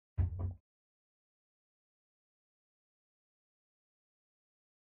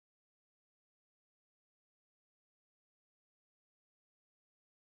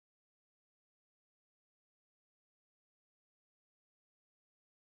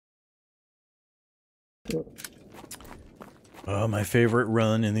Oh, my favorite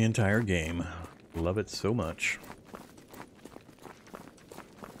run in the entire game. Love it so much.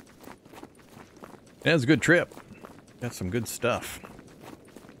 Yeah, it was a good trip. Got some good stuff.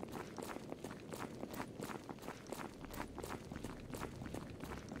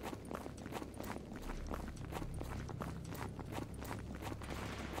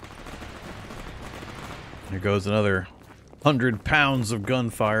 Here goes another 100 pounds of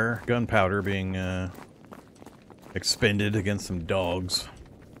gunpowder being expended against some dogs.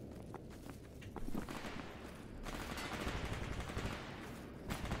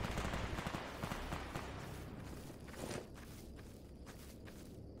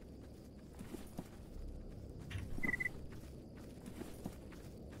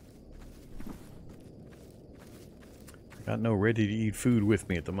 Got no ready-to-eat food with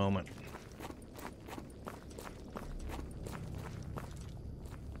me at the moment.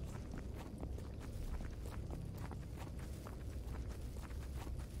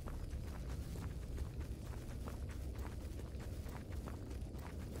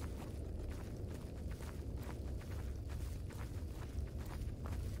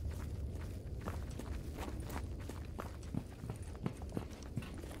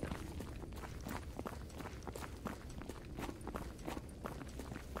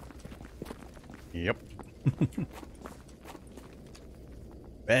 Yep.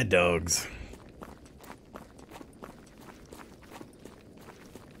 Bad dogs.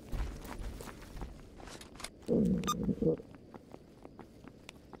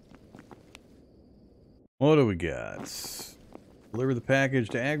 What do we got? Deliver the package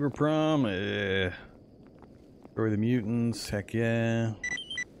to Agriprom. Destroy the mutants. Heck yeah.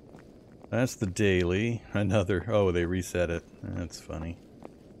 That's the daily. Another. Oh, they reset it. That's funny.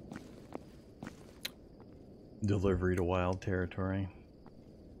 Delivery to wild territory.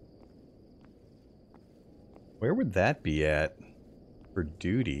 Where would that be at for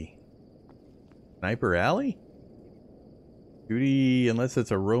duty? Sniper Alley? Duty, unless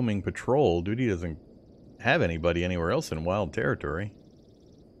it's a roaming patrol, duty doesn't have anybody anywhere else in wild territory.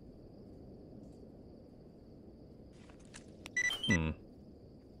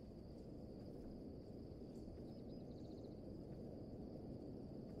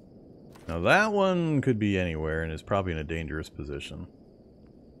 Now that one could be anywhere and is probably in a dangerous position.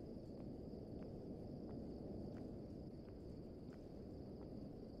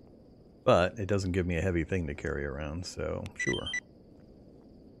 But it doesn't give me a heavy thing to carry around, so sure.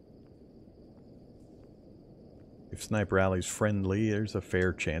 If Sniper Alley's friendly, there's a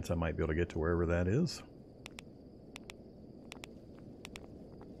fair chance I might be able to get to wherever that is.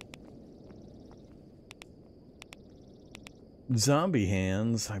 Zombie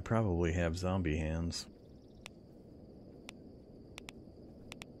hands. I probably have zombie hands.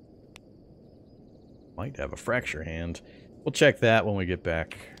 Might have a fracture hand. We'll check that when we get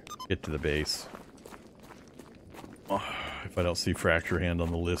to the base. Oh, if I don't see fracture hand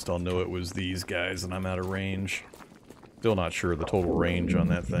on the list, I'll know it was these guys and I'm out of range. Still not sure of the total range on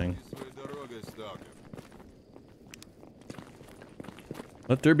that thing.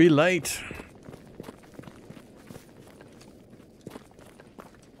 Let there be light.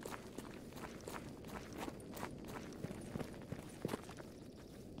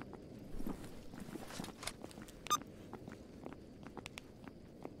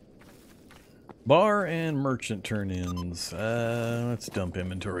 Bar and merchant turn-ins. Let's dump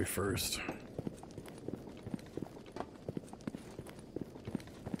inventory first.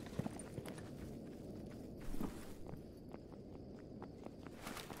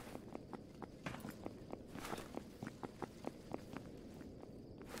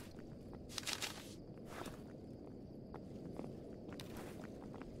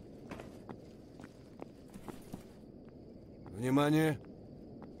 Внимание!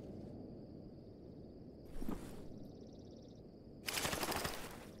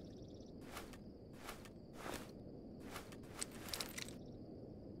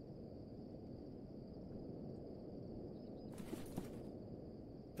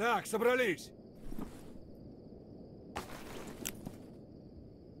 Так, собрались.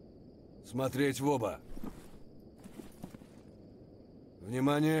 Смотреть в оба.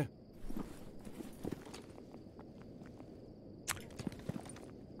 Внимание.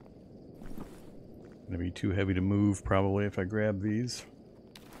 Gonna be too heavy to move probably if I grab these.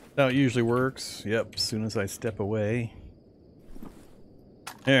 How it usually works. Yep, as soon as I step away.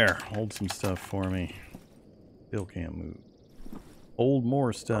 There, hold some stuff for me. Still can't move. Hold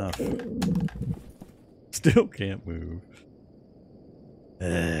more stuff. Still can't move.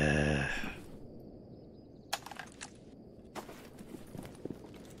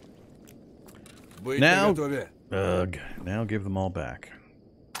 Быть Now, наготове. ugh, now give them all back.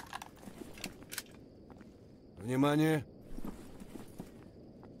 Внимание.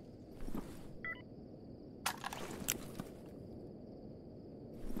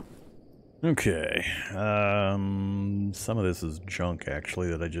 Okay, some of this is junk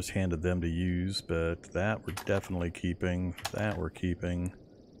actually that I just handed them to use, but that we're definitely keeping. That we're keeping.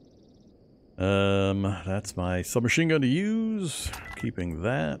 That's my submachine gun to use. Keeping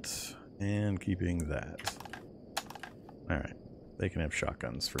that, and keeping that. Alright, they can have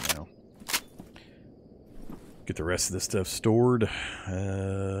shotguns for now. Get the rest of this stuff stored.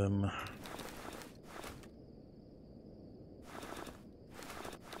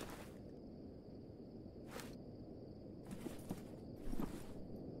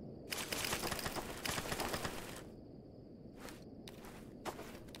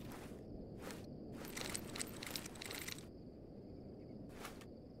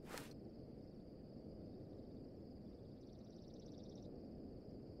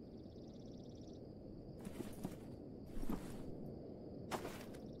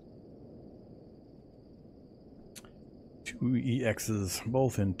 Two EXs,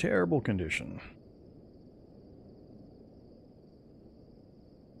 both in terrible condition.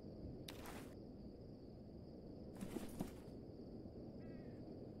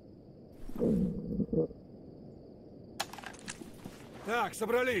 Так,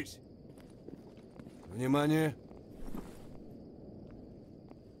 собрались. Внимание.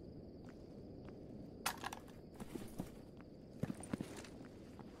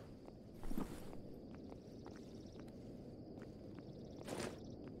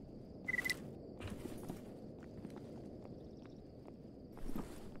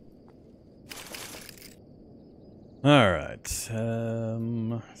 Alright,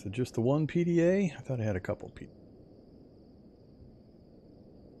 is it just the one PDA? I thought I had a couple PDA.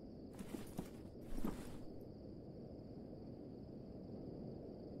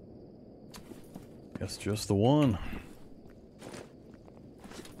 Guess just the one.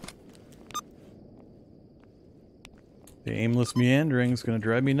 The aimless meandering is going to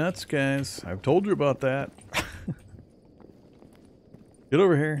drive me nuts, guys. I've told you about that. Get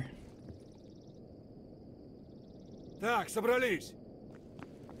over here. Так, собрались.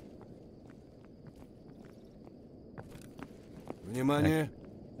 Внимание.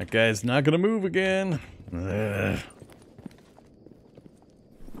 That guy's not going to move again. Ugh.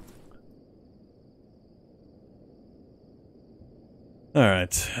 All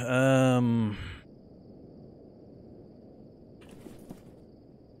right.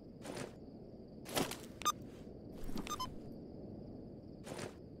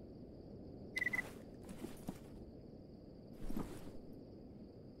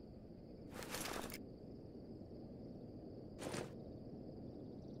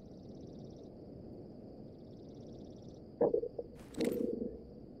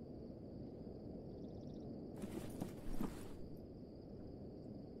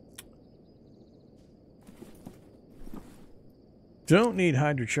 Don't need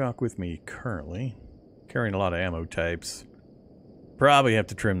Hydrochock with me currently. Carrying a lot of ammo types. Probably have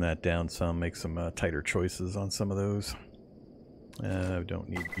to trim that down some, make some tighter choices on some of those. Don't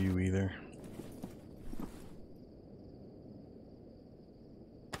need you either.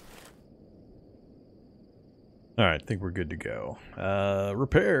 Alright, I think we're good to go.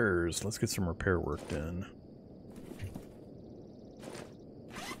 Repairs. Let's get some repair work done.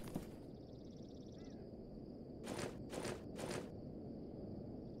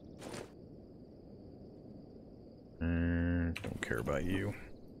 Don't care about you.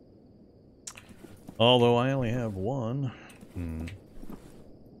 Although I only have one.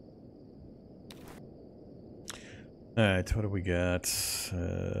 Alright, what do we got?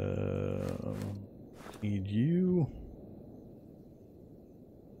 Need you.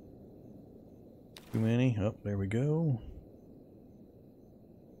 Too many. Oh, there we go.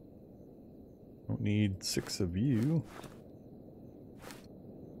 Don't need 6 of you.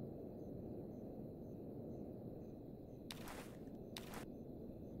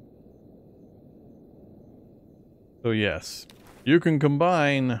 So yes, you can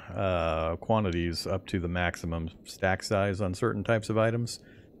combine quantities up to the maximum stack size on certain types of items.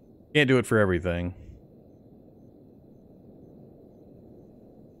 Can't do it for everything.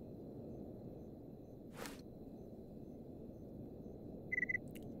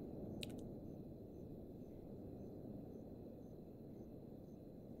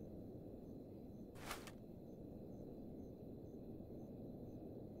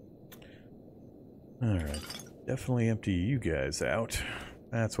 Alright, definitely empty you guys out.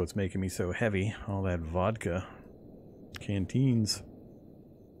 That's what's making me so heavy. All that vodka. Canteens.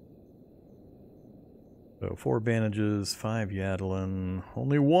 So 4 bandages, 5 Yadlin,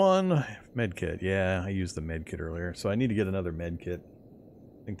 only 1 medkit. Yeah, I used the medkit earlier, so I need to get another medkit.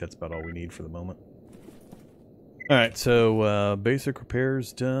 I think that's about all we need for the moment. Alright, so basic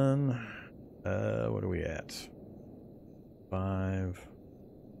repairs done. What are we at? 5.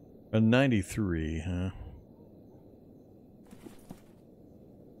 93, huh?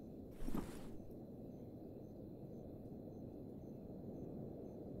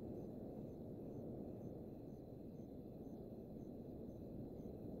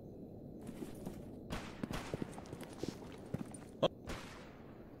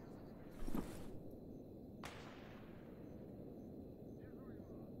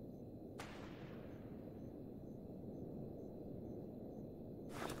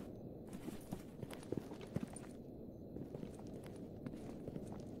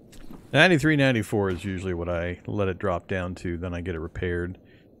 $93, $94 is usually what I let it drop down to, then I get it repaired.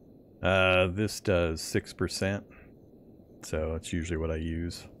 This does 6%, so that's usually what I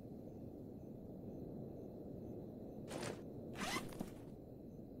use.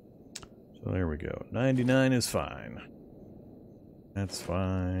 So there we go. 99 is fine. That's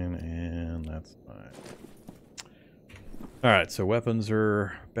fine, and that's fine. Alright, so weapons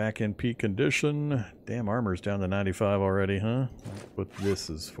are back in peak condition. Damn, armor's down to 95 already, huh? That's what this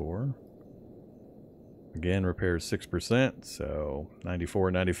is for. Again, repairs 6%, so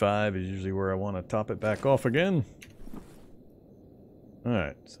 94, 95 is usually where I want to top it back off again.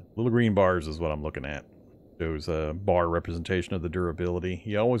 Alright, so little green bars is what I'm looking at. Those bar representation of the durability.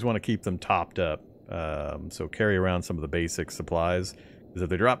 You always want to keep them topped up, so carry around some of the basic supplies. Because if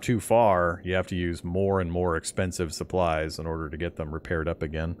they drop too far, you have to use more and more expensive supplies in order to get them repaired up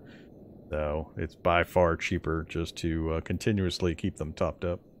again. So it's by far cheaper just to continuously keep them topped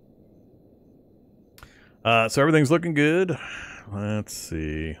up. So everything's looking good. Let's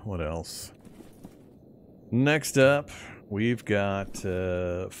see, what else? Next up, we've got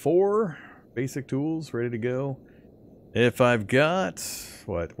 4 basic tools ready to go. If I've got,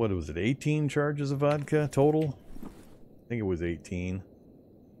 what was it, 18 charges of vodka total? I think it was 18.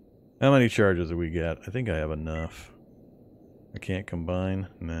 How many charges have we got? I think I have enough. I can't combine.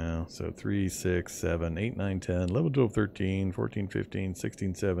 No. So 3, 6, 7, 8, 9, 10, 11, 12, 13, 14, 15,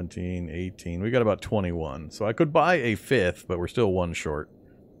 16, 17, 18. We got about 21. So I could buy a 5th, but we're still 1 short.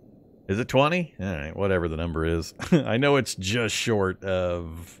 Is it 20? Alright, whatever the number is. I know it's just short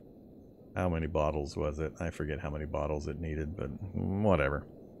of... How many bottles was it? I forget how many bottles it needed, but whatever.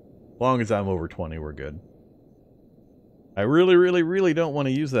 As long as I'm over 20, we're good. I really don't want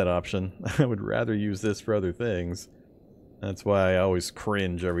to use that option. I would rather use this for other things. That's why I always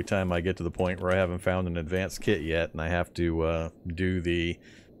cringe every time I get to the point where I haven't found an advanced kit yet, and I have to do the...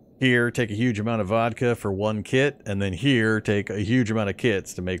 Here, take a huge amount of vodka for 1 kit, and then here, take a huge amount of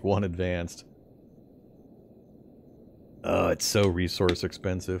kits to make 1 advanced. Oh, it's so resource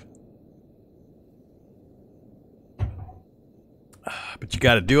expensive. But you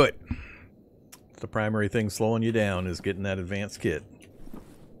gotta do it. The primary thing slowing you down is getting that advanced kit.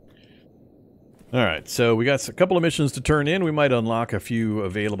 Alright, so we got a couple of missions to turn in. We might unlock a few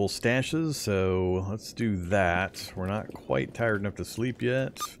available stashes, so let's do that. We're not quite tired enough to sleep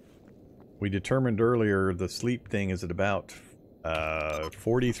yet. We determined earlier the sleep thing is at about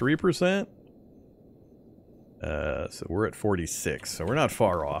 43%. So we're at 46, so we're not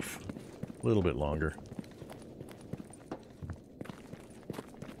far off. A little bit longer.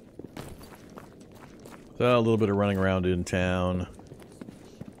 So a little bit of running around in town.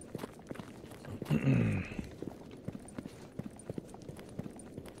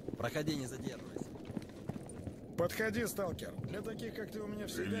 Проходи, не задерживайся. Подходи, сталкер. Для таких, как ты, у меня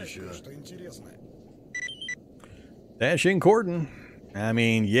всегда есть что интересное. Dash in Corden. I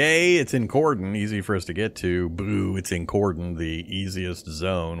mean, yay, it's in Corden. Easy for us to get to. Boo, it's in Corden, the easiest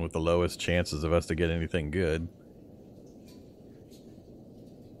zone with the lowest chances of us to get anything good.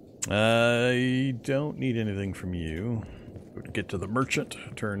 I don't need anything from you. Get to the merchant,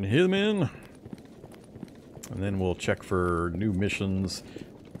 turn him in, and then we'll check for new missions.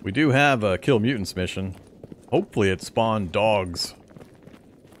 We do have a kill mutants mission. Hopefully it spawned dogs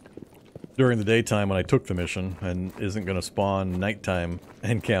during the daytime when I took the mission, and isn't going to spawn nighttime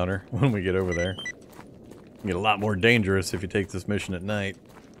encounter when we get over there. It'll get a lot more dangerous if you take this mission at night.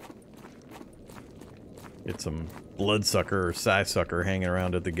 Get some bloodsucker or psysucker hanging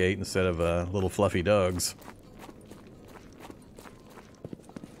around at the gate instead of little fluffy dogs.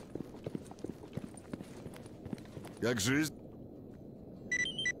 Как жизнь?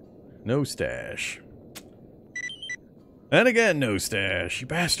 No stash. And again, no stash. You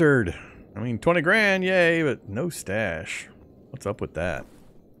bastard. I mean, 20 grand, yay, but no stash. What's up with that?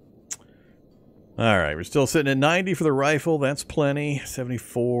 Alright, we're still sitting at 90 for the rifle. That's plenty.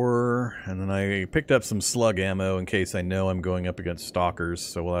 74. And then I picked up some slug ammo in case I know I'm going up against stalkers.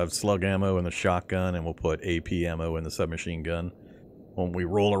 So we'll have slug ammo in the shotgun, and we'll put AP ammo in the submachine gun when we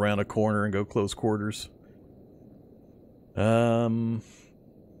roll around a corner and go close quarters. So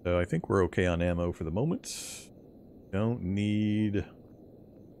I think we're okay on ammo for the moment. Don't need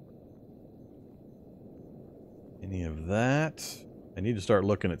any of that. I need to start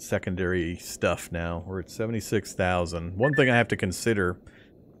looking at secondary stuff now. We're at 76,000. One thing I have to consider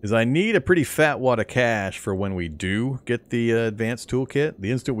is I need a pretty fat wad of cash for when we do get the advanced toolkit. The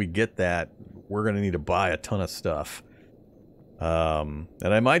instant we get that, we're going to need to buy a ton of stuff. And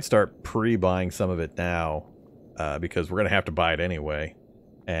I might start pre-buying some of it now because we're going to have to buy it anyway.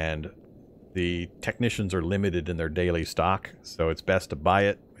 And the technicians are limited in their daily stock, so it's best to buy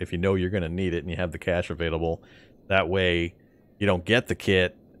it if you know you're going to need it and you have the cash available. That way you don't get the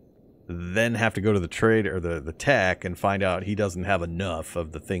kit, then have to go to the trade or the tech and find out he doesn't have enough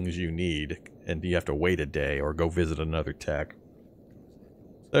of the things you need, and you have to wait a day or go visit another tech.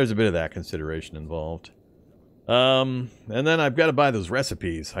 There's a bit of that consideration involved. And then I've got to buy those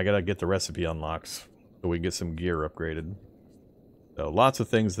recipes. I got to get the recipe unlocks so we can get some gear upgraded. So lots of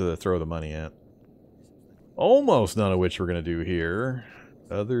things to throw the money at. Almost none of which we're going to do here.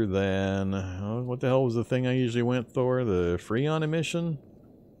 Other than, what the hell was the thing I usually went for? The Freon emission?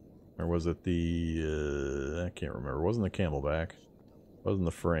 Or was it the, I can't remember. It wasn't the Camelback. It wasn't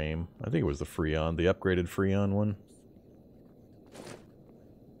the frame. I think it was the Freon, the upgraded Freon one.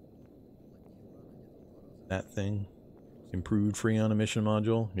 That thing. Improved Freon emission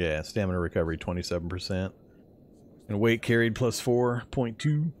module. Yeah, stamina recovery 27%. And weight carried plus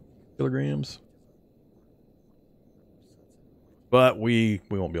 4.2 kilograms. But we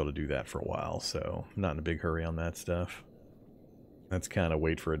won't be able to do that for a while, so I'm not in a big hurry on that stuff. That's kind of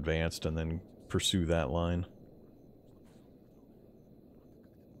wait for advanced and then pursue that line.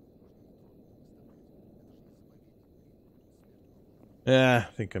 Yeah,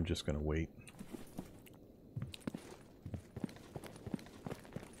 I think I'm just going to wait.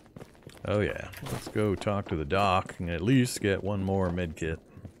 Oh yeah, let's go talk to the doc and at least get one more medkit.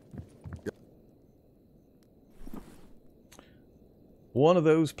 One of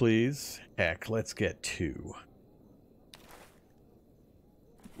those, please. Heck, let's get two.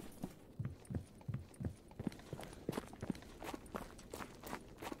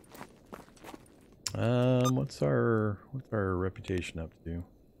 What's our reputation up to?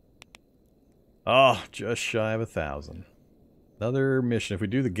 Oh, just shy of 1,000. Another mission. If we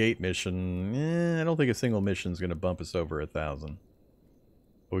do the gate mission, I don't think a single mission is going to bump us over 1,000.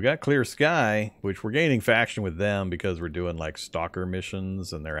 We got Clear Sky, which we're gaining faction with them because we're doing like stalker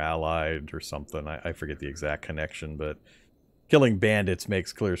missions and they're allied or something. I forget the exact connection, but killing bandits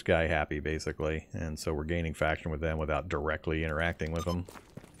makes Clear Sky happy basically. And so we're gaining faction with them without directly interacting with them,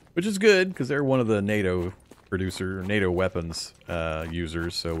 which is good because they're one of the NATO weapons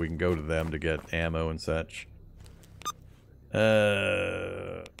users, so we can go to them to get ammo and such.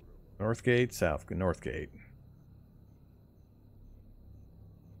 North Gate, North Gate.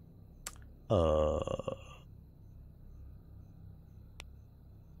 Oh,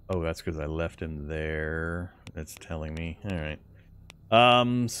 that's because I left him there. That's telling me. All right.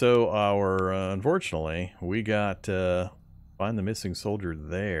 So our unfortunately, we got find the missing soldier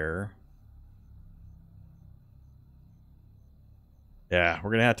there. Yeah,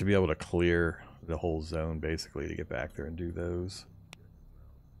 we're gonna have to be able to clear the whole zone basically to get back there and do those.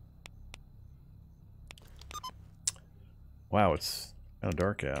 Wow, it's kind of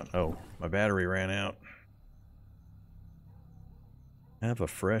dark out. Oh, my battery ran out. I have a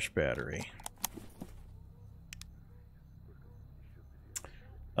fresh battery.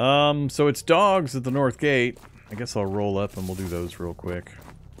 So it's dogs at the North Gate. I guess I'll roll up and we'll do those real quick.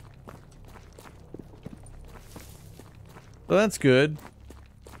 So that's good.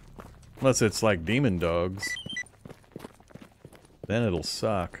 Unless it's like demon dogs. Then it'll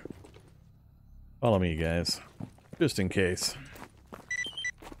suck. Follow me, guys. Just in case.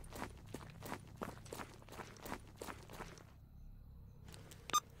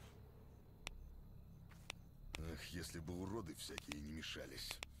 Если бы уроды всякие не мешались.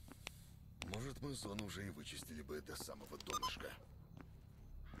 Может, мы зону уже и вычистили бы до самого донышка.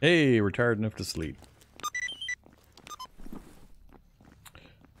 Hey, we're tired enough to sleep.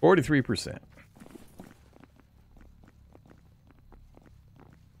 43%.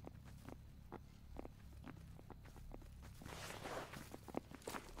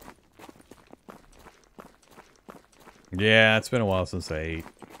 Yeah, it's been a while since I ate.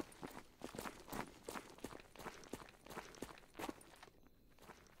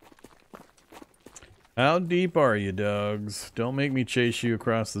 How deep are you, dogs? Don't make me chase you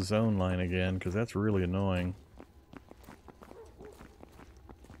across the zone line again, because that's really annoying.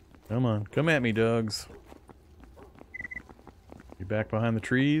 Come on, come at me, dogs. You back behind the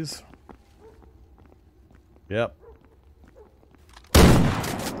trees? Yep.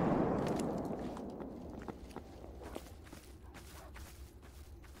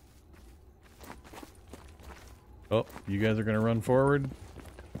 Oh, you guys are gonna run forward?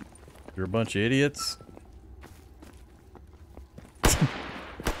 You're a bunch of idiots.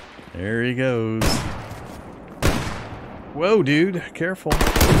 There he goes. Whoa, dude, careful.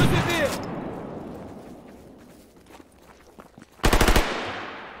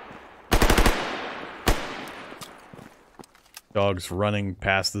 Dog's running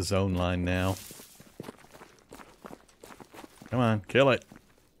past the zone line now. Come on, kill it.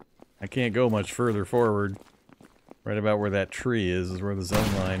 I can't go much further forward. Right about where that tree is where the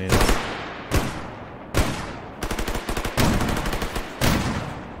zone line is.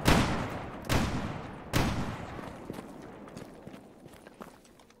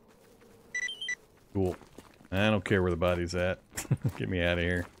 Cool. I don't care where the body's at. Get me out of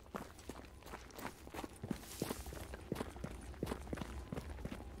here.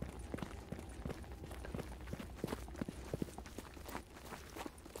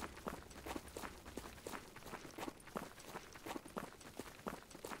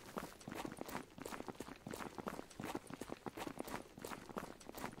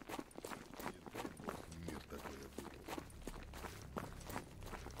 Мир такой обрел.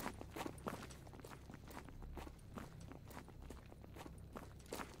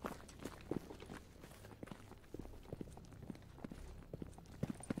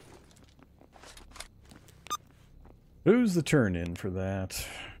 Who's the turn in for that?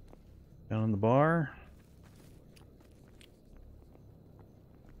 Down in the bar?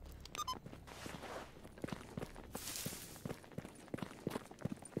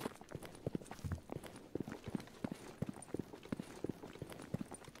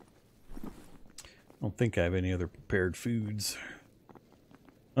 I don't think I have any other prepared foods.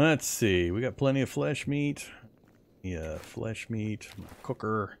 Let's see. We got plenty of flesh meat. Yeah, flesh meat. My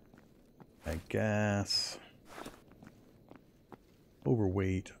cooker. My gas.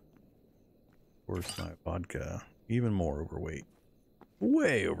 Overweight. Of course, my vodka. Even more overweight.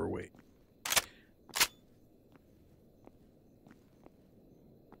 Way overweight.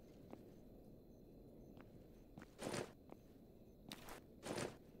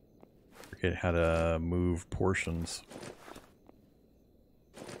 Forget how to move portions.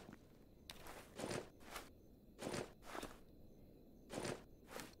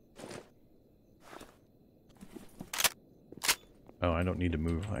 Oh, I don't need to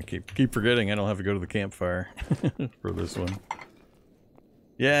move. I keep forgetting I don't have to go to the campfire for this one.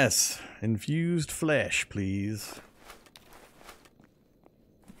 Yes, infused flesh, please.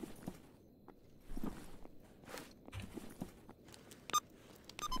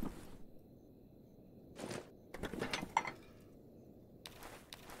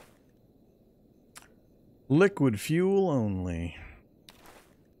 Liquid fuel only.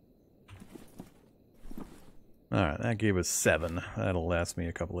 Alright, that gave us 7. That'll last me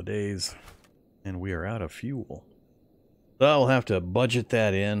a couple of days. And we are out of fuel. So I'll have to budget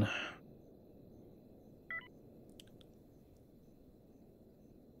that in.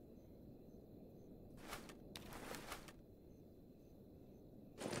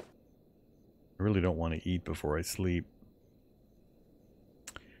 I really don't want to eat before I sleep.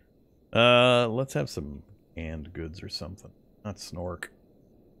 Let's have some canned goods or something. Not Snork.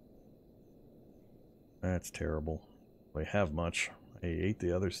 That's terrible. I have much. I ate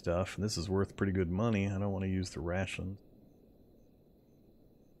the other stuff, and this is worth pretty good money. I don't want to use the rations.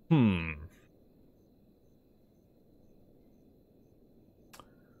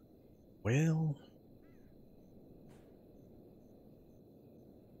 Well...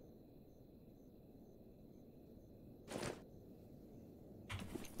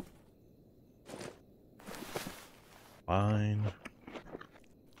 fine.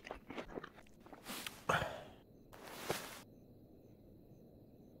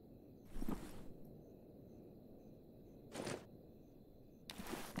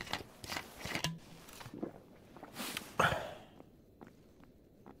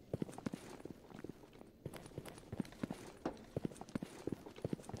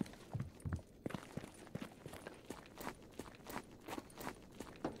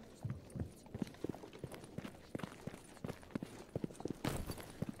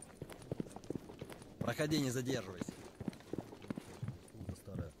 Проходи, не задерживайся.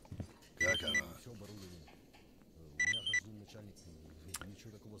 Как она? Все оборудование. У меня гражданин начальник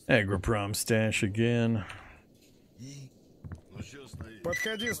Agroprom stash again. Ну чё стоишь?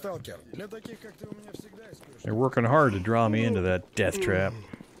 Подходи, сталкер. Для таких, как ты, у меня всегда есть кое-что. They're working hard to draw me into that death trap.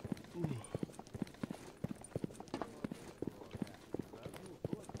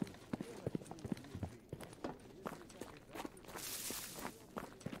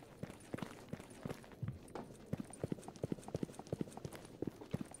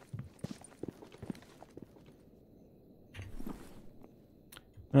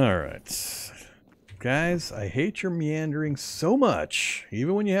 Alright. Guys, I hate your meandering so much.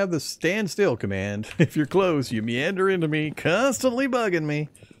 Even when you have the stand still command, if you're close, you meander into me, constantly bugging me.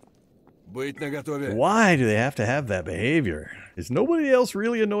 Быть наготове. Why do they have to have that behavior? Is nobody else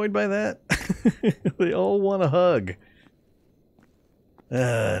really annoyed by that? They all want a hug.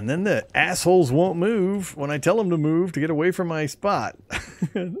 And then the assholes won't move when I tell them to move to get away from my spot.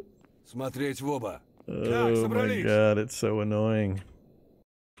 Смотреть в оба. Oh my god, it's so annoying.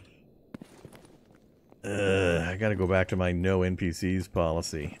 I gotta go back to my no NPCs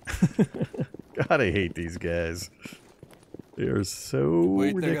policy. God, I hate these guys. They are so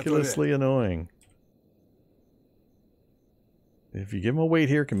ridiculously annoying. If you give them a wait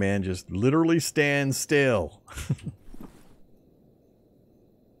here command, just literally stand still.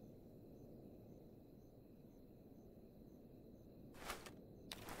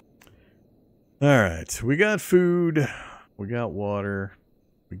 Alright, we got food, we got water,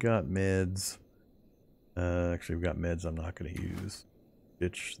 we got meds. Actually, we've got meds I'm not going to use.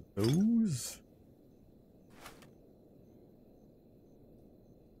 Ditch those.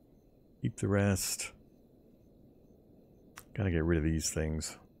 Keep the rest. Gotta get rid of these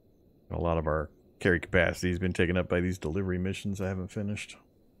things. A lot of our carry capacity has been taken up by these delivery missions I haven't finished.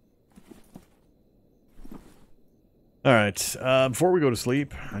 Alright, before we go to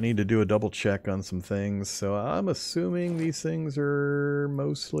sleep, I need to do a double check on some things. So I'm assuming these things are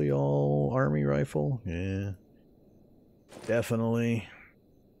mostly all army rifle. Yeah. Definitely.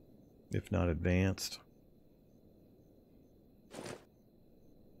 If not advanced.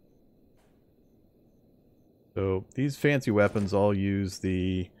 So these fancy weapons all use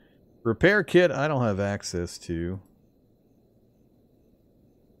the repair kit I don't have access to.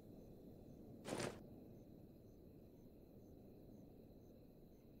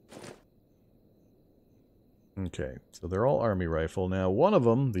 Okay, so they're all army rifle. Now, one of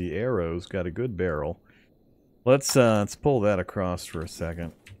them, the arrow's got a good barrel. Let's pull that across for a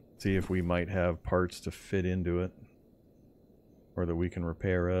second. See if we might have parts to fit into it. Or that we can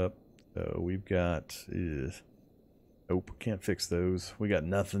repair up. So we've got... Nope, can't fix those. We got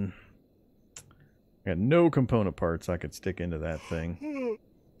nothing. Got no component parts I could stick into that thing.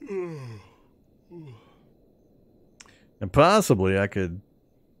 And possibly I could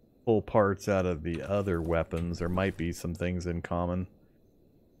pull parts out of the other weapons. There might be some things in common.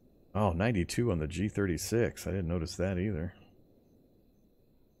 Oh, 92 on the G36. I didn't notice that either.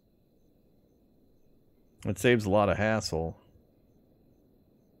 It saves a lot of hassle.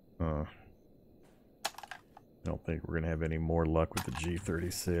 I don't think we're going to have any more luck with the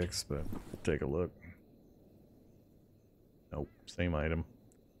G36, but we'll take a look. Nope, same item.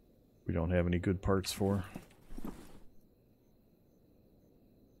 We don't have any good parts for.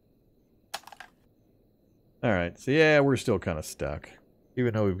 Alright, so yeah, we're still kind of stuck.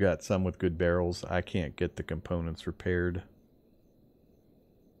 Even though we've got some with good barrels, I can't get the components repaired.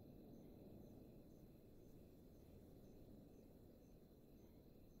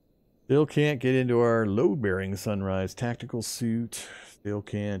 Still can't get into our load-bearing Sunrise tactical suit. Still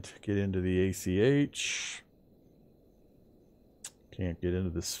can't get into the ACH. Can't get into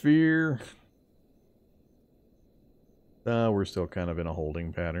the sphere. We're still kind of in a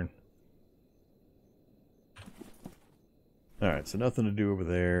holding pattern. Alright, so nothing to do over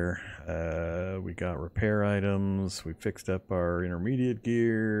there. We got repair items. We fixed up our intermediate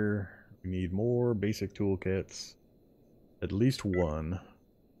gear. We need more basic toolkits. At least one.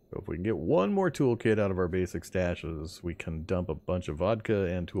 So if we can get one more toolkit out of our basic stashes, we can dump a bunch of vodka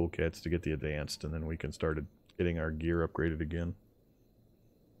and toolkits to get the advanced, and then we can start getting our gear upgraded again.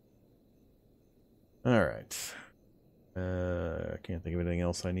 Alright. I can't think of anything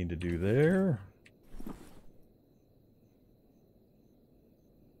else I need to do there.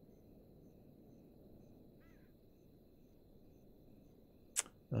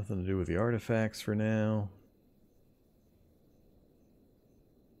 Nothing to do with the artifacts for now.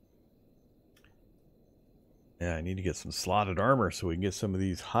 Yeah, I need to get some slotted armor so we can get some of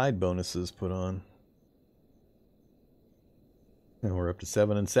these hide bonuses put on. And we're up to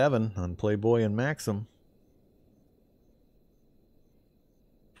 7 and 7 on Playboy and Maxim.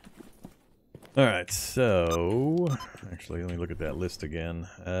 Alright, so... Actually, let me look at that list again.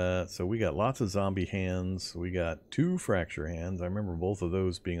 So we got lots of zombie hands. We got 2 fracture hands. I remember both of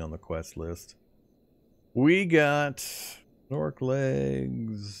those being on the quest list. We got... Snork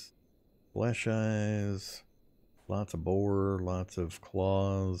legs, flesh eyes, lots of boar, lots of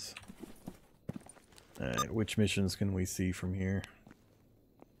claws. Alright, which missions can we see from here?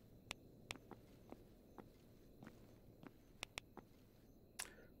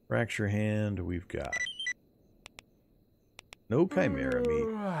 Fracture hand, we've got no chimera meat.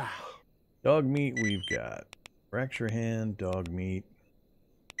 Dog meat, we've got fracture hand, dog meat,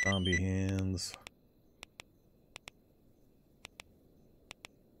 zombie hands.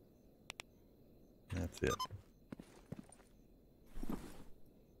 That's it.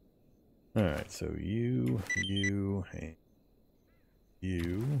 Alright, so you, and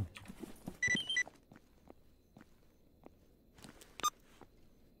you.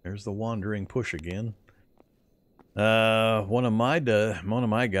 There's the wandering push again. One of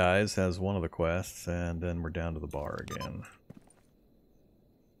my guys has one of the quests, and then we're down to the bar again.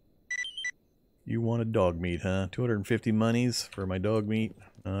 You wanted dog meat, huh? 250 monies for my dog meat?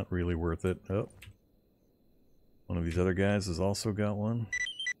 Not really worth it. Oh. One of these other guys has also got one.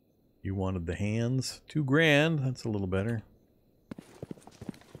 You wanted the hands. 2 grand. That's a little better.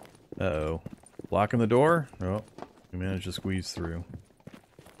 Uh-oh. Blocking the door? Oh, we managed to squeeze through.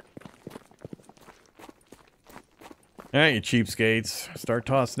 Alright, you cheapskates. Start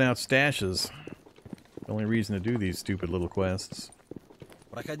tossing out stashes. The only reason to do these stupid little quests.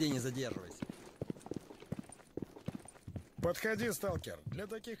 Проходи, не задерживайся. Подходи, сталкер. Для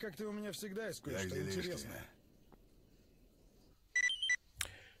таких, как ты, у меня всегда есть кое-что интересное.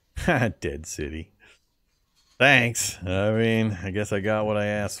 Dead City. Thanks. I mean, I guess I got what I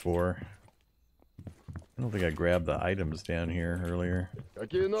asked for. I don't think I grabbed the items down here earlier.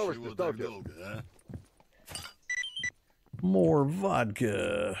 Какие новости, сталкер? More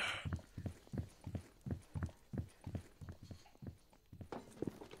vodka.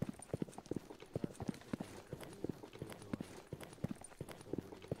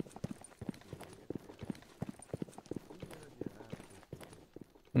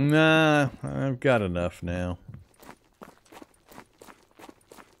 Nah, I've got enough now.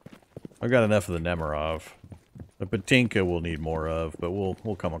 I've got enough of the Nemirov. The Patinka we'll need more of, but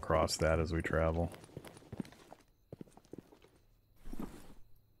we'll come across that as we travel.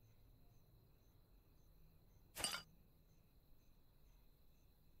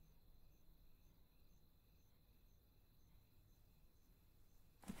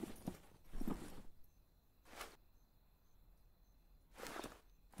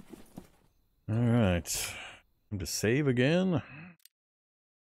 Alright. Time to save again.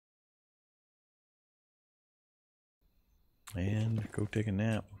 And go take a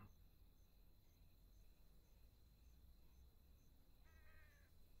nap.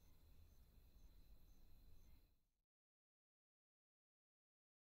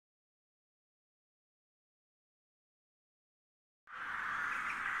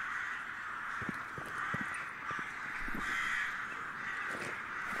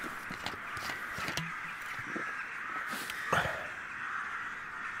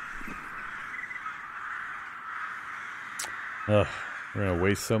 Ugh, we're gonna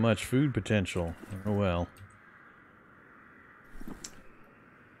waste so much food potential. Oh well.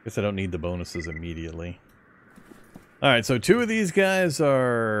 Guess I don't need the bonuses immediately. Alright, so 2 of these guys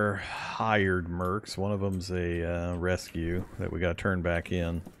are hired mercs. One of them's a rescue that we gotta turn back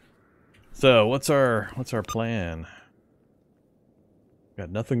in. So, what's our plan? Got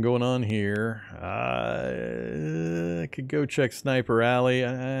nothing going on here. I could go check Sniper Alley.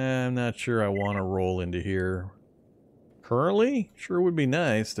 I'm not sure I want to roll into here. Currently, sure would be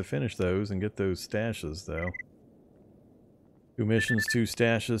nice to finish those and get those stashes, though. 2 missions, 2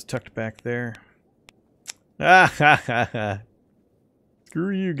 stashes tucked back there. Ah ha ha ha.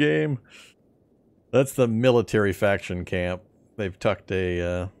 Screw you, game. That's the military faction camp. They've tucked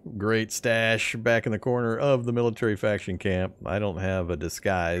a great stash back in the corner of the military faction camp. I don't have a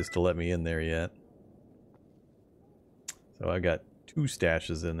disguise to let me in there yet. So I got 2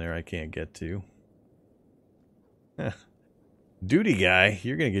 stashes in there I can't get to. Duty guy,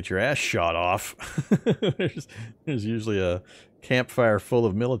 you're gonna get your ass shot off. there's usually a campfire full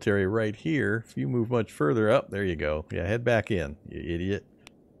of military right here. If you move much further up, there you go. Yeah, head back in, you idiot.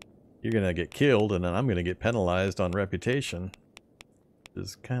 You're gonna get killed, and then I'm gonna get penalized on reputation. Which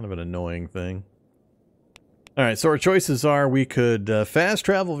is kind of an annoying thing. Alright, so our choices are we could fast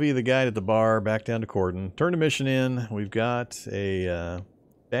travel via the guide at the bar back down to Corden, turn a mission in. We've got a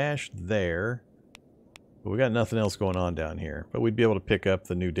dash there. But we got nothing else going on down here. But we'd be able to pick up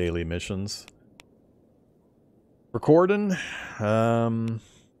the new daily missions. Recording. Most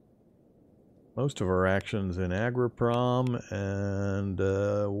of our actions in Agriprom and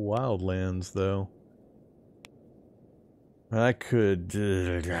Wildlands, though. I could...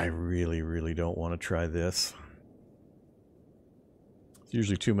 I really don't want to try this. It's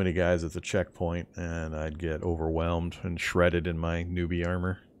usually too many guys at the checkpoint, and I'd get overwhelmed and shredded in my newbie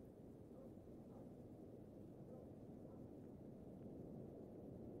armor.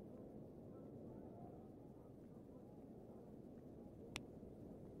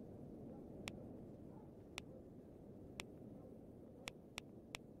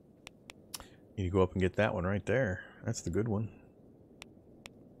 Need to go up and get that one right there. That's the good one.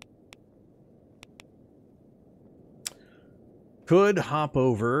 Could hop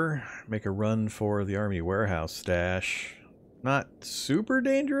over, make a run for the army warehouse stash. Not super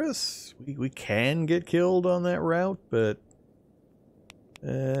dangerous. We can get killed on that route, but...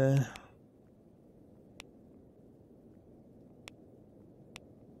 yeah,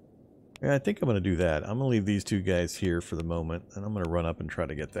 I think I'm going to do that. I'm going to leave these two guys here for the moment, and I'm going to run up and try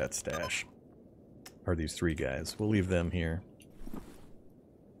to get that stash. Or these three guys. We'll leave them here.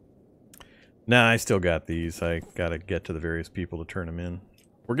 Nah, I still got these. I gotta get to the various people to turn them in.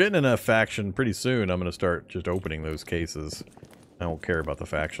 We're getting in a faction pretty soon. I'm gonna start just opening those cases. I don't care about the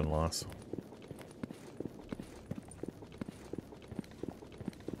faction loss.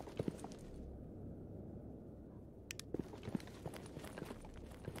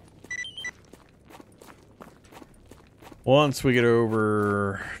 Once we get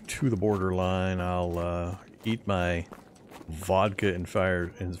over to the borderline, I'll eat my vodka and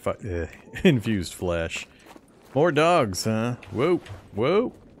infused flesh. More dogs, huh? Whoa,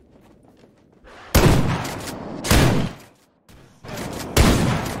 whoa.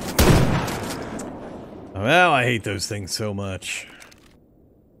 Well, I hate those things so much.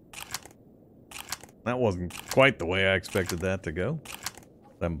 That wasn't quite the way I expected that to go.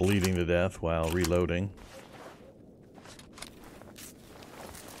 I'm bleeding to death while reloading.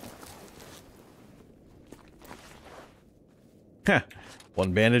 Heh,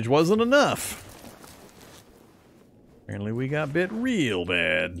 one bandage wasn't enough. Apparently we got bit real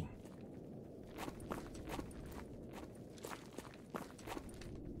bad.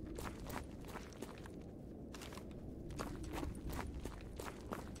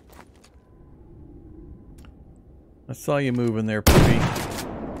 I saw you moving there, puppy.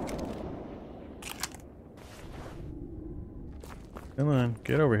 Come on,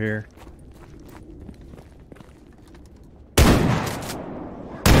 get over here.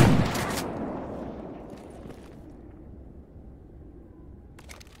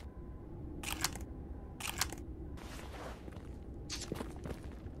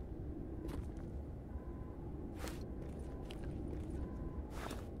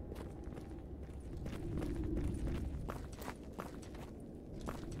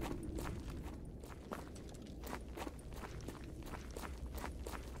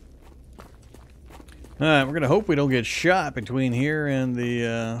 Alright, we're gonna hope we don't get shot between here and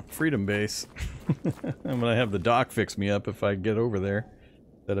the Freedom Base. I'm gonna have the doc fix me up if I get over there,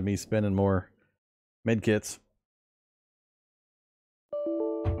 instead of me spending more medkits.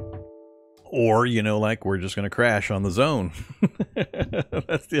 Or, you know, like, we're just gonna crash on the zone.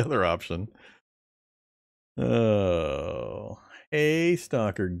 That's the other option. Oh. Hey,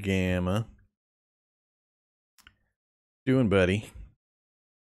 Stalker Gamma. Doing, buddy?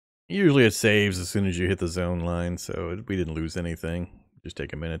 Usually it saves as soon as you hit the zone line, so we didn't lose anything. Just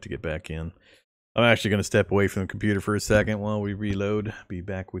take a minute to get back in. I'm actually going to step away from the computer for a second while we reload. Be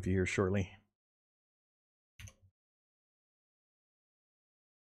back with you here shortly.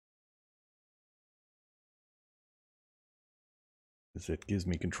 Because it gives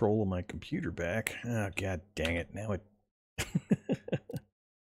me control of my computer back. Oh, god dang it. Now it...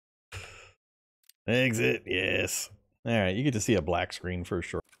 Exit, yes. Alright, you get to see a black screen for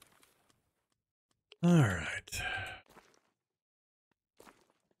sure. Alright.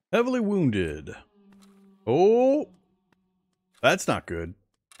 Heavily wounded. Oh! That's not good.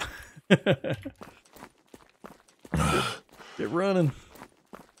 Get running.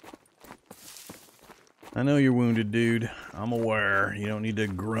 I know you're wounded, dude. I'm aware. You don't need to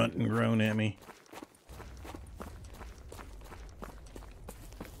grunt and groan at me.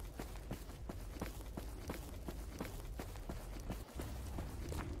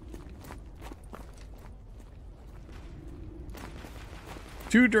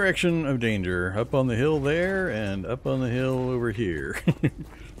 Two direction of danger. Up on the hill there and up on the hill over here.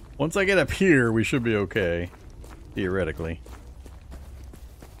 Once I get up here, we should be okay. Theoretically.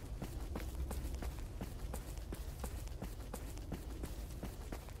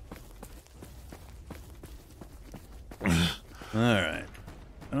 Alright.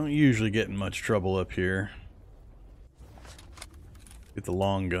 I don't usually get in much trouble up here. Get the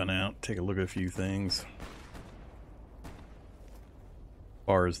long gun out, take a look at a few things. As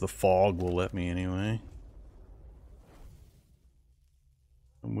far as the fog will let me anyway.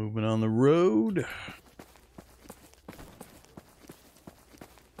 I'm moving on the road.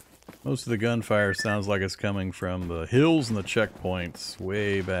 Most of the gunfire sounds like it's coming from the hills and the checkpoints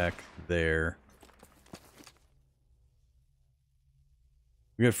way back there.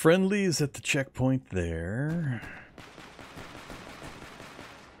 We got friendlies at the checkpoint there.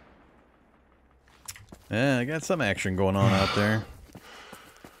 Yeah, I got some action going on out there.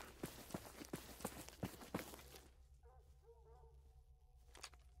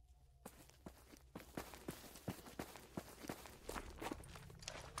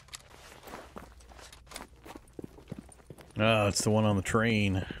 Oh, it's the one on the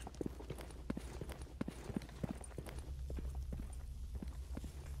train.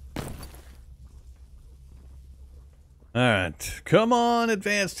 Alright, come on,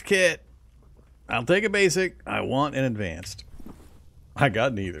 advanced kit. I'll take a basic. I want an advanced. I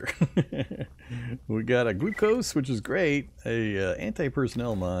got neither. We got a glucose, which is great. A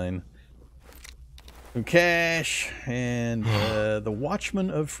anti-personnel mine. Some cash. And the Watchman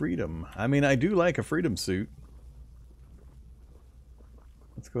of Freedom. I mean, I do like a freedom suit.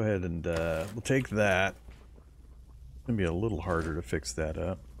 Let's go ahead and we'll take that. It's going to be a little harder to fix that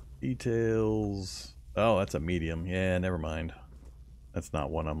up. Details. Oh, that's a medium. Yeah, never mind. That's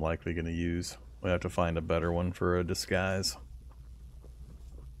not one I'm likely going to use. We'll have to find a better one for a disguise.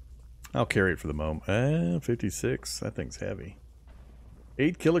 I'll carry it for the moment. 56. That thing's heavy.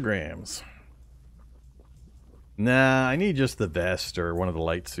 8 kilograms. Nah, I need just the vest or one of the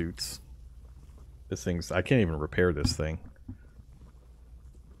light suits. This thing's... I can't even repair this thing.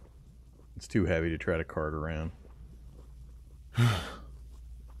 It's too heavy to try to cart around.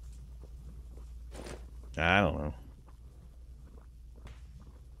 I don't know.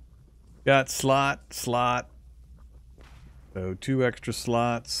 Got slot. So 2 extra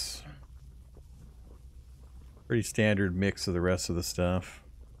slots. Pretty standard mix of the rest of the stuff.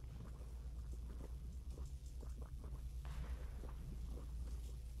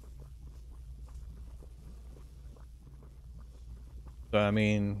 So, I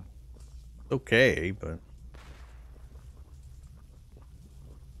mean, okay, but...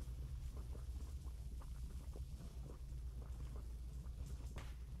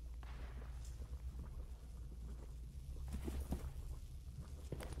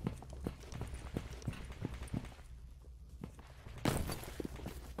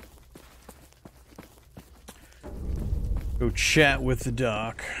 Go chat with the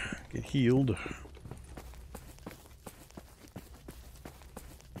doc. Get healed.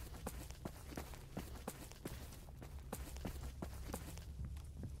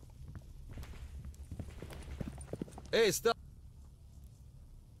 Эй, Стал...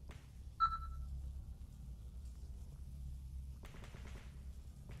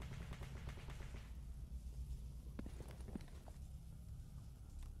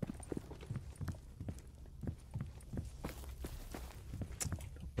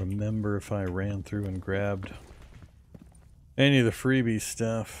 Remember if I ran through and grabbed any of the freebie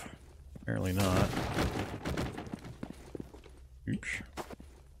stuff. Apparently not. Oops.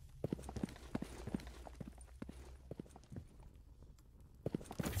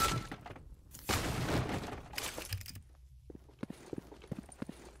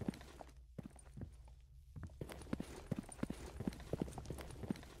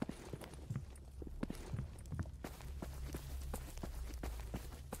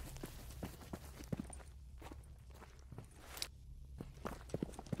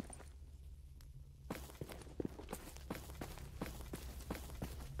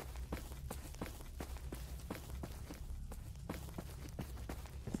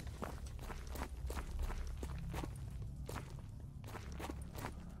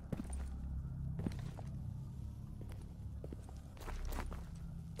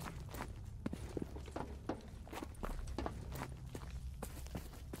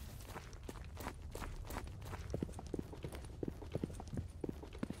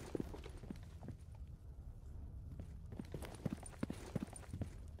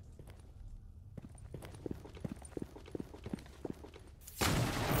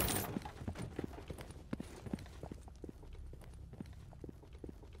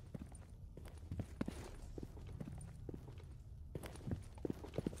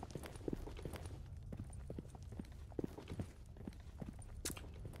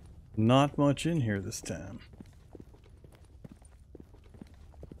 Not much in here this time.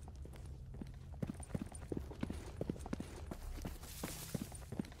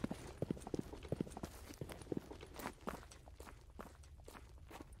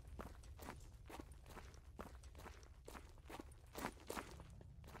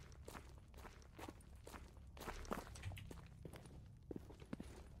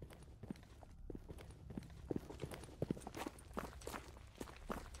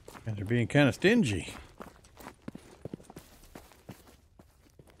 And they're being kind of stingy.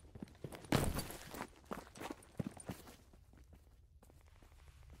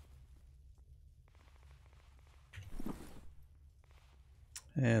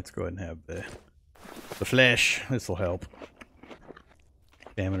 Let's go ahead and have the flesh. This will help.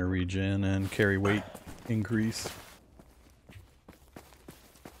 Stamina regen and carry weight increase.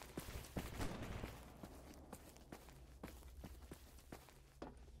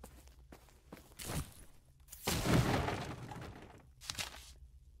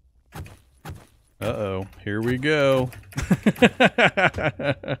 Uh-oh, here we go.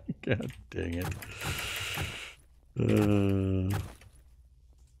 God dang it.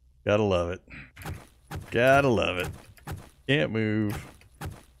 Gotta love it. Gotta love it. Can't move.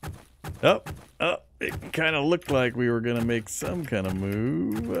 Oh, it kind of looked like we were gonna make some kind of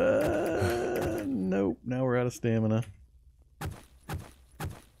move. Nope, now we're out of stamina.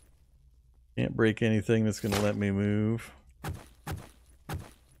 Can't break anything that's gonna let me move.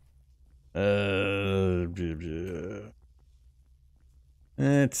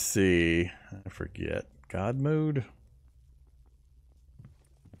 Let's see. I forget. God mode?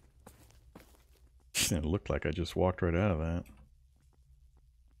 It looked like I just walked right out of that.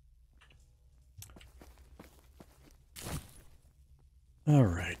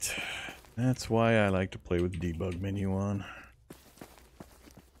 Alright. That's why I like to play with the debug menu on.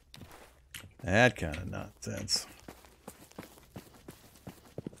 That kind of nonsense.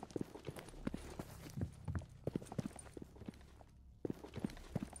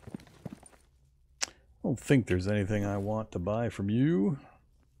 I don't think there's anything I want to buy from you.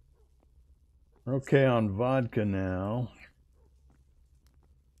 We're okay on vodka now.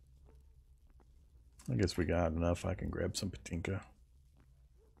 I guess we got enough. I can grab some patinka.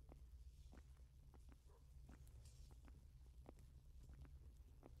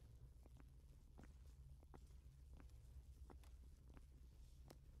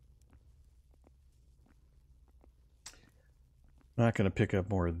 Not going to pick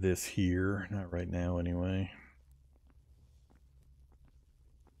up more of this here. Not right now, anyway.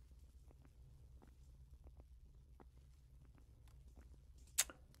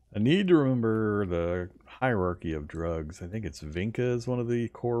 I need to remember the hierarchy of drugs. I think it's Vinca is one of the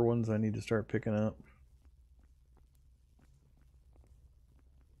core ones I need to start picking up.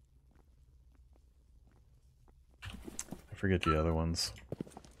 I forget the other ones.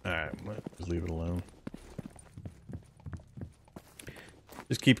 Alright, just leave it alone.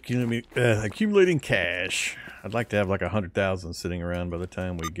 Just keep accumulating cash. I'd like to have like 100,000 sitting around by the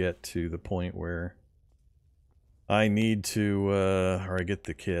time we get to the point where I need to, or I get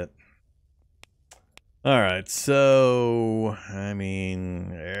the kit. Alright, so, I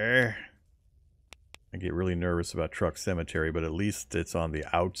mean, I get really nervous about Truck Cemetery, but at least it's on the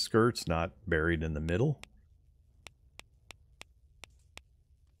outskirts, not buried in the middle.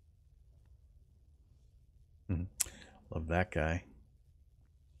 Love that guy.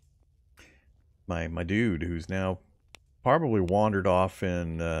 My dude, who's now probably wandered off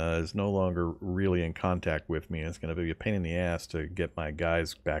and is no longer really in contact with me. It's going to be a pain in the ass to get my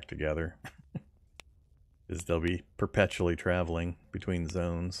guys back together. Because they'll be perpetually traveling between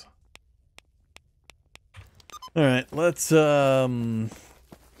zones. Alright, let's just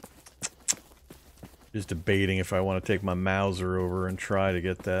debating if I want to take my Mauser over and try to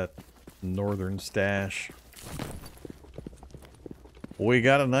get that northern stash. We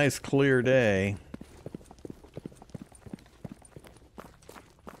got a nice clear day.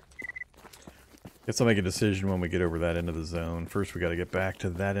 Guess I'll make a decision when we get over that end of the zone. First we got to get back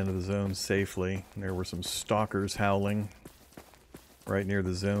to that end of the zone safely. There were some stalkers howling right near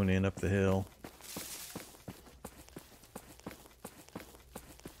the zone in up the hill.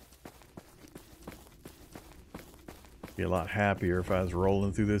 Be a lot happier if I was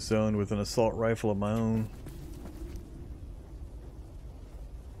rolling through this zone with an assault rifle of my own.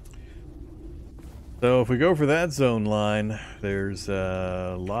 So if we go for that zone line, there's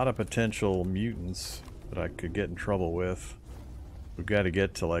a lot of potential mutants that I could get in trouble with. We've got to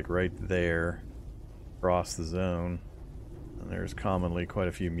get to like right there, across the zone. And there's commonly quite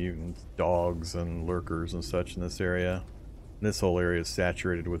a few mutants, dogs and lurkers and such in this area. This whole area is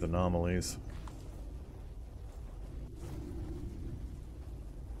saturated with anomalies.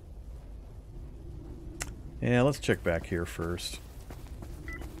 Yeah, let's check back here first.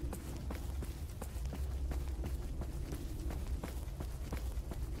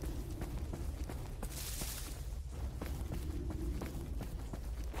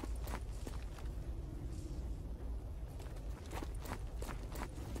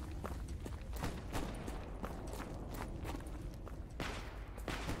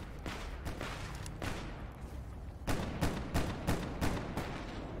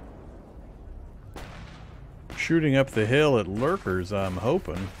 shooting up the hill at lurkers, I'm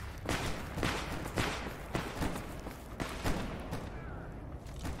hoping.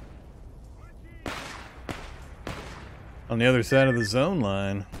 On the other side of the zone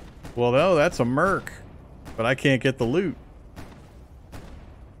line. Well, no, that's a merc. But I can't get the loot.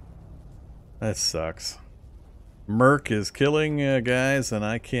 That sucks. Merc is killing guys and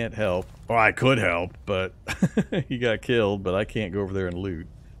I can't help. Well, I could help, but he got killed, but I can't go over there and loot.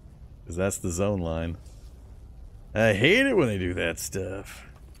 Because that's the zone line. I hate it when they do that stuff.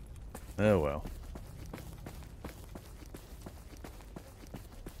 Oh well.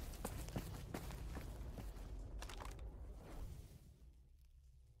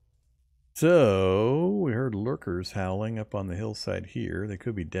 So, we heard lurkers howling up on the hillside here. They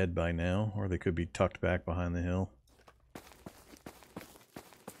could be dead by now, or they could be tucked back behind the hill.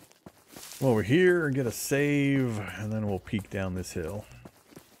 Well, we're here and get a save, and then we'll peek down this hill.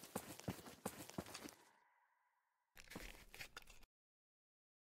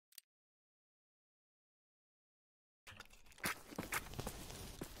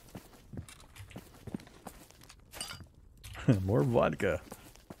 More vodka.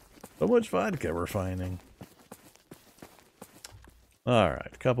 So much vodka we're finding.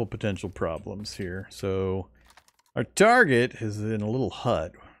 Alright, a couple potential problems here. So, our target is in a little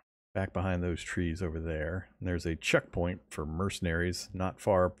hut back behind those trees over there. And there's a checkpoint for mercenaries not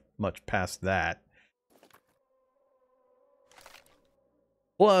far much past that.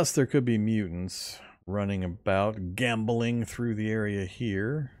 Plus, there could be mutants running about, gambling through the area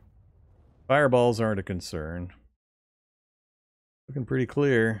here. Fireballs aren't a concern. Looking pretty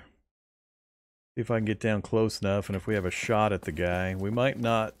clear. See if I can get down close enough, and if we have a shot at the guy, we might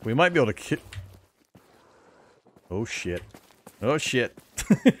not. We might be able to oh shit. Oh shit.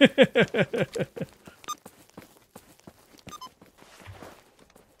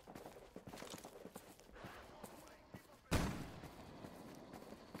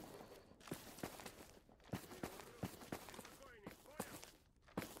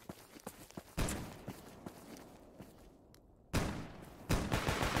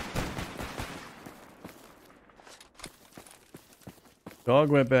 Dog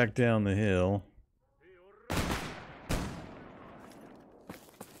went back down the hill.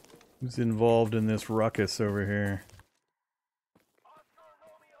 Who's involved in this ruckus over here?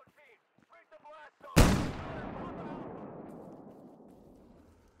 I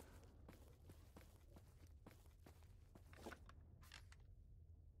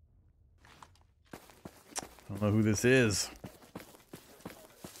don't know who this is.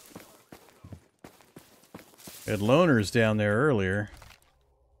 We had loners down there earlier.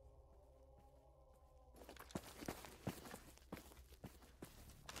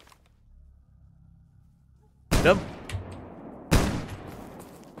 Yep. I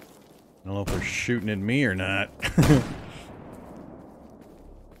don't know if they're shooting at me or not.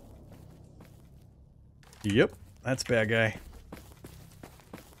 Yep, that's bad guy.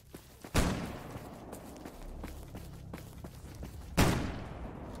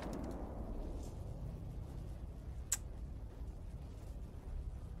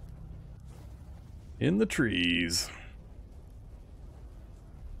 In the trees.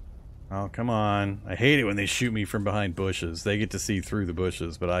 Oh, come on. I hate it when they shoot me from behind bushes. They get to see through the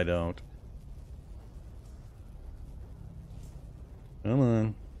bushes, but I don't. Come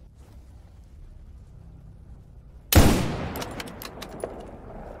on.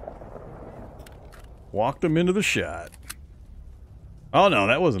 Walked them into the shot. Oh no,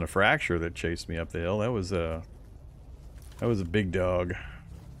 that wasn't a fracture that chased me up the hill. That was a big dog.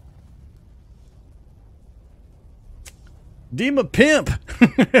 Dima pimp!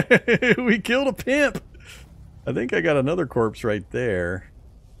 We killed a pimp! I think I got another corpse right there.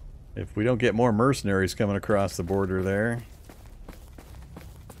 If we don't get more mercenaries coming across the border there.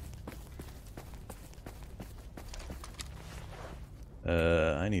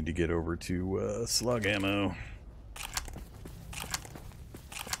 I need to get over to slug ammo.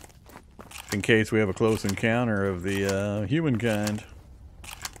 In case we have a close encounter of the humankind.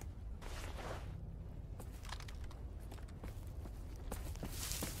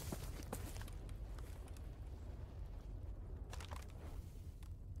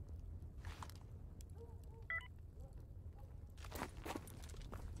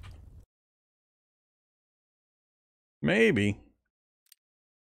 Maybe.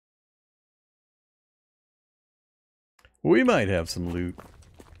 We might have some loot.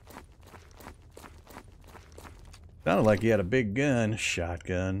 Sounded like he had a big gun.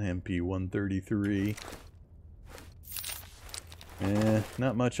 Shotgun, MP-133.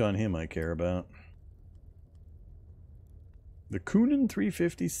 Not much on him I care about. The Kunin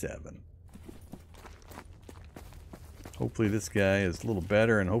 357. Hopefully this guy is a little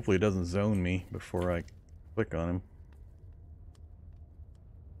better, and hopefully it doesn't zone me before I click on him.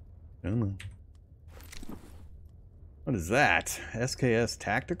 Come on. What is that? SKS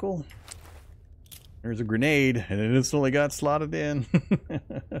Tactical? There's a grenade, and it instantly got slotted in.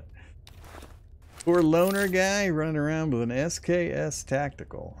 Poor loner guy running around with an SKS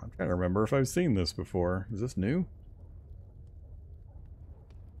Tactical. I'm trying to remember if I've seen this before. Is this new?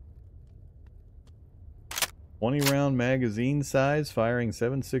 20-round magazine size, firing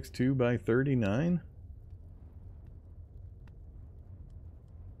 7.62 by 39.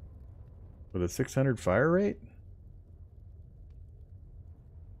 With a 600 fire rate?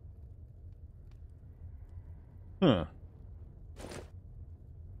 Huh.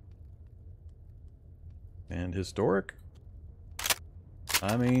 And historic?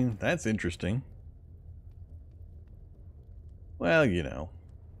 I mean, that's interesting. Well, you know.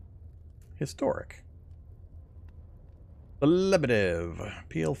 Historic. The Lebedev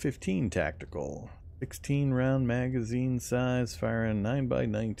PL-15 Tactical. 16-round magazine size, firing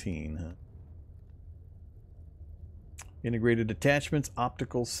 9x19. Huh? Integrated attachments,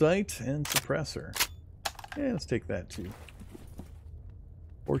 optical sight, and suppressor. Yeah, let's take that too.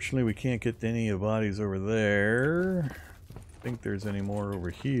 Fortunately, we can't get any of the bodies over there. I think there's any more over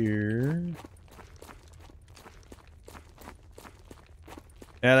here.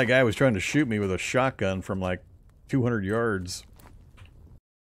 Yeah, that guy was trying to shoot me with a shotgun from like 200 yards.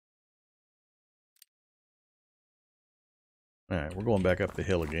 Alright, we're going back up the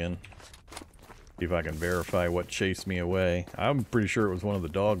hill again. See if I can verify what chased me away. I'm pretty sure it was one of the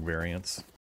dog variants.